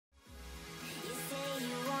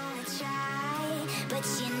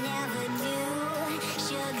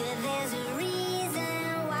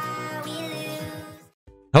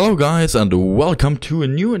Hello guys and welcome to a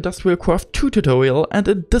new Industrial Craft 2 tutorial, and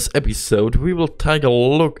in this episode we will take a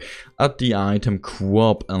look at the item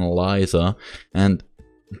Cropnalyzer. And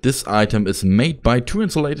this item is made by 2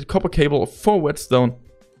 insulated copper cable, 4 whetstone,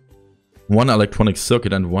 1 electronic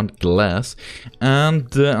circuit and 1 glass. And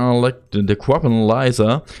the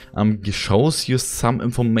Cropnalyzer shows you some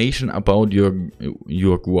information about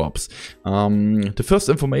your crops. The first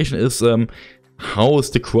information is how is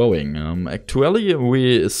the growing? Actually,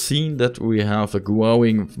 we seen that we have a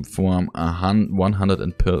growing from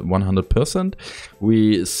 100%.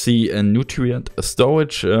 We see a nutrient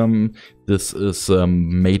storage. This is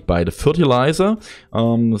made by the fertilizer,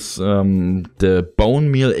 the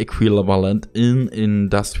bone meal equivalent in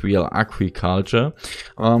industrial agriculture.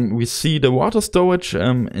 We see the water storage.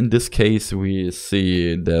 In this case, we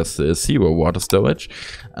see there's 0 water storage,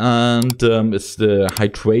 and it's the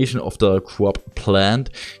hydration of the crop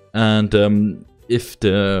plant. And if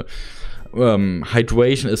the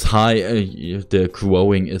hydration is high, the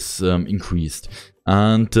growing is increased.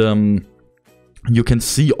 And you can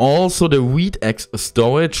see also the wheat X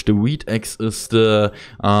storage. The wheat X is the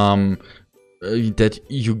that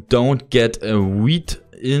you don't get wheat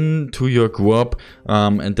into your crop,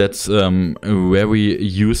 and that's very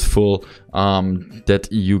useful that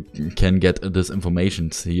you can get this information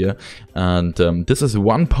here. And this is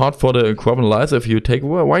one part for the Cropnalyzer. If you take a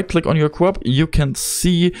right click on your crop, you can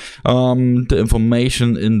see the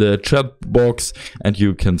information in the chat box, and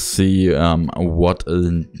you can see what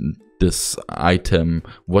this item,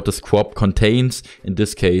 what this crop contains. In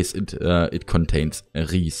this case, it contains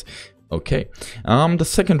rice. Okay. The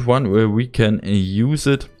second one where we can use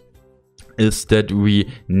it is that we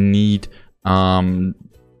need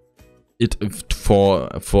it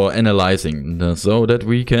for analyzing, so that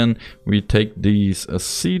we take these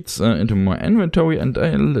seeds into my inventory, and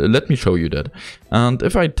let me show you that. And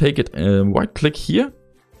if I take it right click here,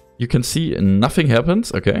 you can see nothing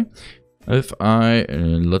happens. Okay. If I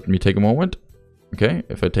let me take a moment. Okay,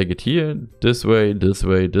 if I take it here, this way, this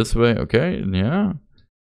way, this way. Okay, yeah.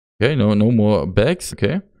 Okay, no more bags.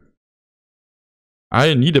 Okay,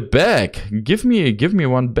 I need a bag. Give me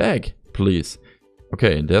one bag, please.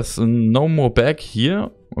 Okay, there's no more bag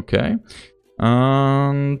here. Okay,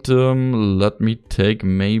 and let me take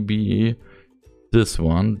maybe this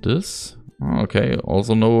one. This. Okay,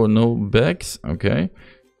 also no bags. Okay.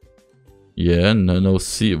 Yeah, no,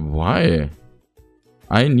 see, why?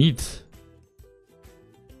 I need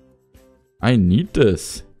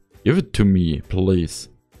this. Give it to me, please.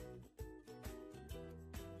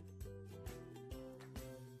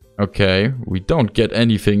 Okay, we don't get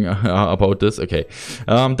anything about this. Okay,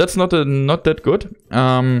 that's not that good.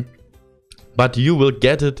 But you will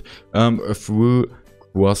get it through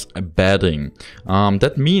cross bedding.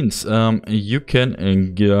 That means you can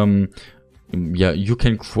you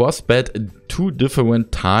can cross-bed 2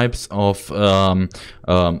 different types of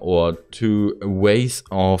or 2 ways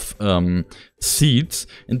of seeds.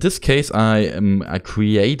 In this case, I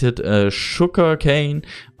created a sugarcane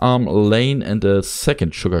lane and a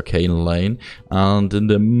second sugarcane lane, and in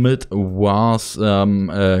the mid was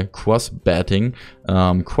cross-bedding.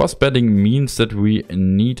 Cross-bedding means that we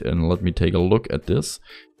need, and let me take a look at this.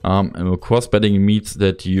 Cross-bedding means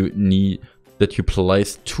that you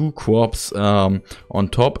place 2 crops on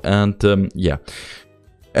top, and yeah.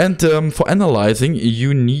 And for analyzing,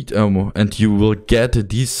 you need and you will get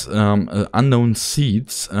these unknown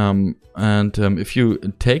seeds. And if you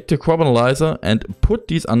take the Cropnalyzer and put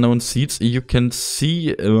these unknown seeds, you can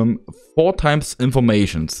see 4 times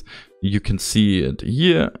informations. You can see it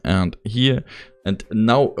here and here. And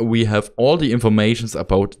now we have all the informations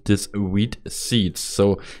about this wheat seeds.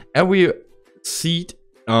 So every seed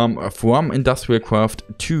from Industrial Craft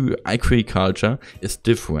to agriculture is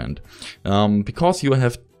different, because you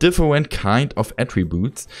have different kind of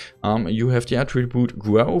attributes. You have the attribute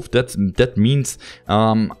growth. That means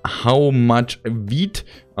how much wheat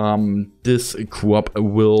this crop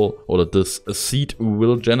will, or this seed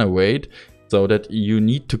will generate. So that you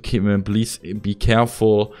need to please be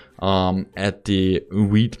careful at the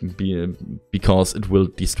wheat, because it will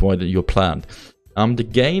destroy your plant. The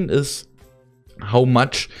gain is how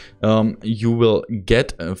much you will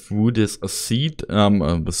get through this seed,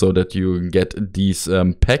 so that you get these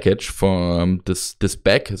package for this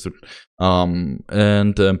bag. And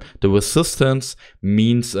the resistance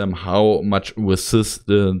means how much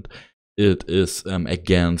resistant it is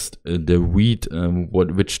against the weed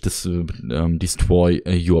which destroy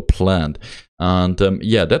your plant. And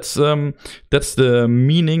yeah, that's the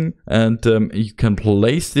meaning. And you can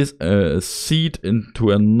place this seed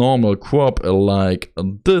into a normal crop like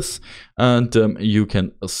this, and you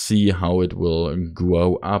can see how it will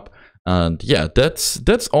grow up. And yeah,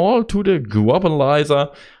 that's all to the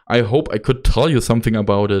Cropnalyzer. I hope I could tell you something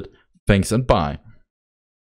about it. Thanks and bye.